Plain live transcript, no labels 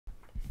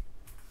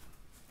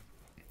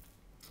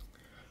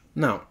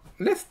Now,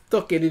 let's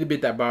talk a little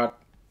bit about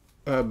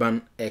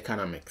urban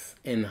economics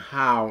and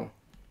how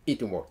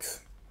it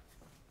works.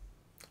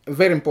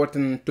 Very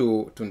important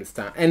to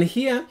understand. And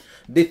here,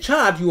 the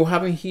chart you're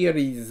having here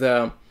is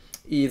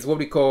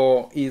what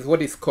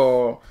is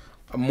called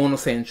a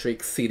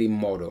monocentric city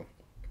model.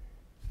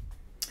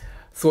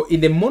 So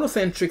in the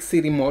monocentric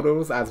city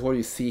models, as what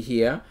you see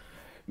here,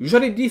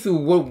 usually this is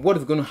what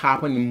is going to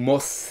happen in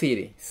most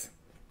cities.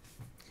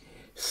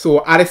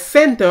 So at the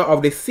center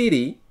of the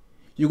city,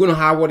 you're going to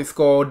have what is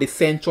called the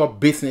central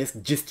business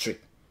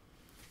district,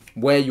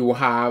 where you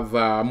have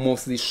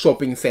mostly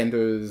shopping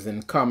centers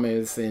and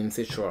commerce and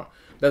etc.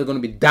 That's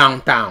going to be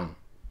downtown.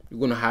 You're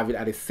going to have it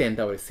at the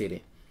center of the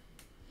city.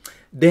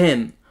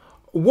 Then,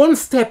 one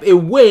step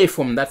away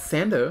from that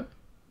center,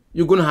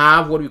 you're going to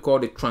have what we call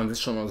the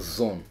transitional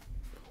zone,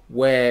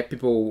 where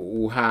people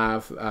will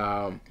have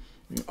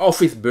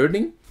office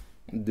building.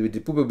 The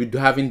people will be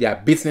having their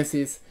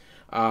businesses.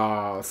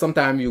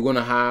 Sometimes you're going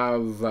to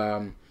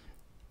have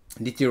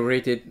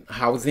deteriorated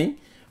housing,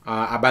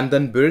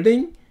 abandoned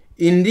building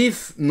in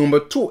this number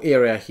 2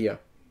 area here.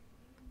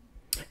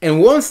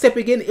 And one step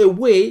again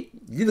away,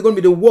 this is going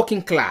to be the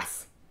working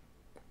class.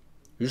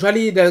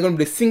 Usually there's going to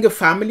be the single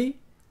family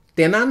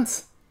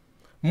tenants.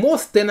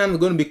 Most tenants are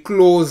going to be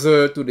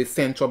closer to the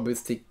central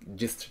business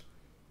district.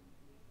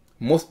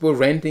 Most people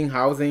renting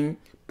housing,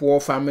 poor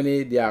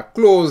family, they are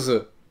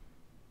closer.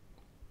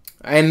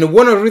 And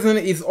one of the reasons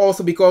is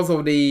also because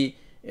of the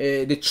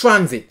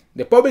transit,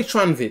 the public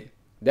transit.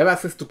 They have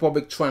access to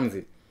public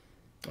transit.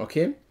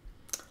 Okay.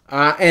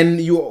 And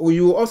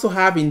you also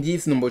have in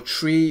this number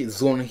 3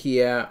 zone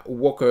here,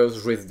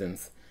 workers'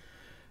 residence.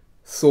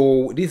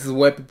 So this is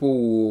where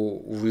people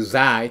will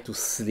reside to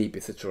sleep,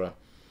 etc.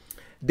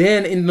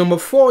 Then in number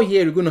 4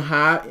 here, you're going to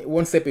have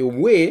one step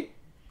away,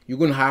 you're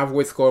going to have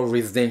what's called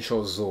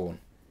residential zone.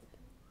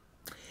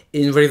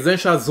 In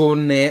residential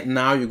zone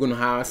now, you're going to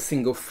have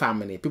single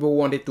family. People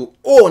wanted to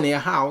own a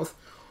house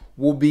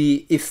will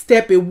be a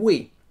step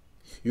away.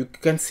 You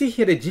can see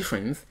here the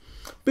difference.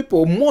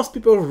 Most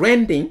people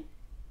renting,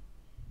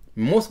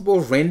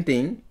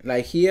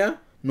 like here,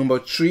 number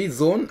 3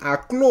 zone, are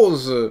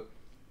closer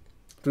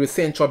to the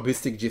central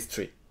business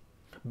district.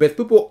 But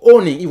people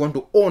owning, you want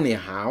to own a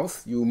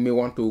house, you may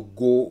want to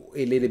go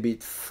a little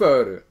bit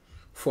further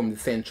from the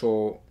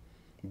central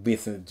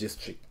business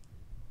district.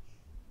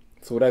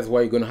 So that's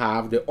why you're going to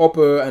have the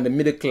upper and the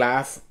middle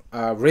class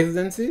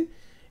residency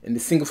and the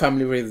single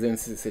family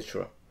residency,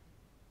 etc.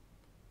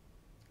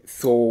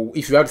 So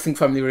if you have the single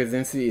family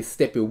residency a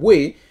step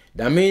away,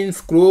 that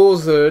means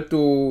closer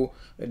to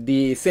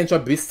the central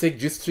business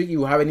district,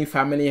 you have any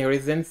family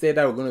residence there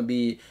that are going to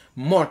be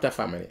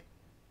multi-family.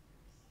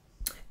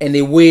 And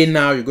away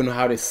now, you're going to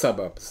have the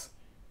suburbs,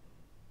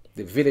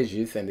 the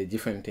villages, and the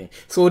different things.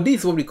 So this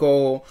is what we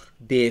call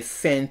the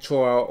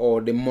central or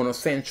the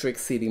monocentric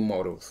city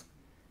models.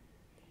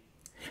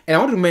 And I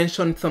want to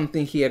mention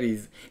something here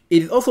is,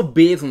 it is also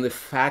based on the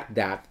fact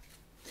that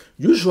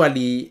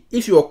usually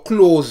if you're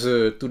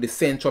closer to the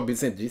central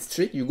business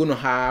district, you're going to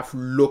have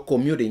low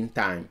commuting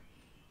time.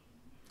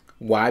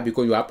 Why?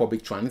 Because you have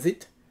public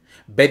transit.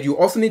 But you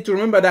also need to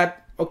remember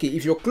that, okay,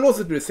 if you're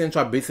closer to the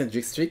central business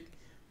district,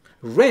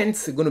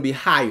 rents are going to be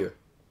higher.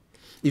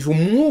 If you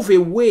move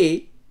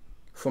away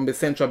from the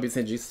central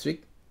business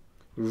district,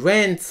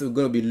 rents are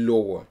going to be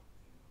lower.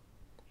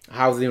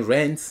 Housing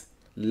rents,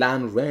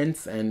 land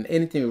rents, and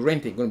anything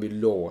renting are going to be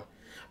lower.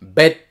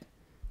 But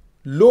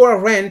lower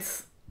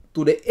rents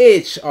to the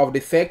edge of the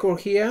circle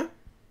here,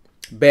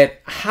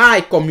 but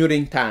high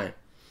commuting time.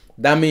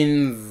 That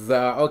means,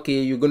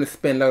 okay, you're going to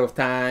spend a lot of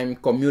time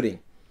commuting,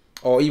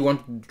 or you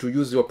want to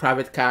use your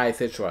private car,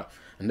 etc.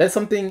 And that's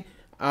something,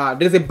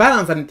 there's a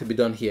balance that needs to be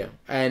done here,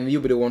 and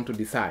you'll be the one to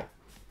decide.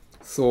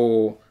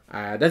 So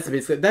this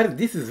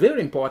is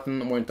very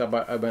important when we talk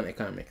about urban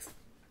economics.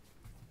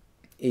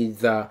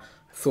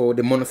 So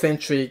the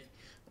monocentric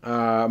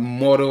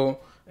model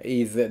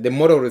is the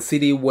model of the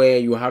city where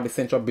you have the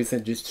central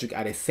business district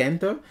at the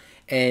center,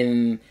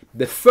 and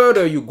the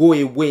further you go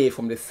away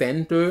from the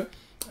center,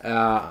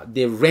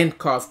 the rent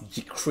costs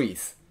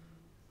decrease.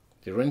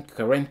 The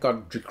rent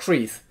cost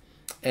decrease,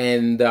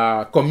 and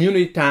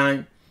commuting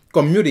time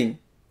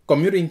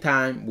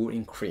will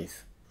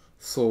increase.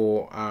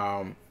 So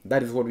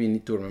that is what we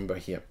need to remember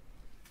here.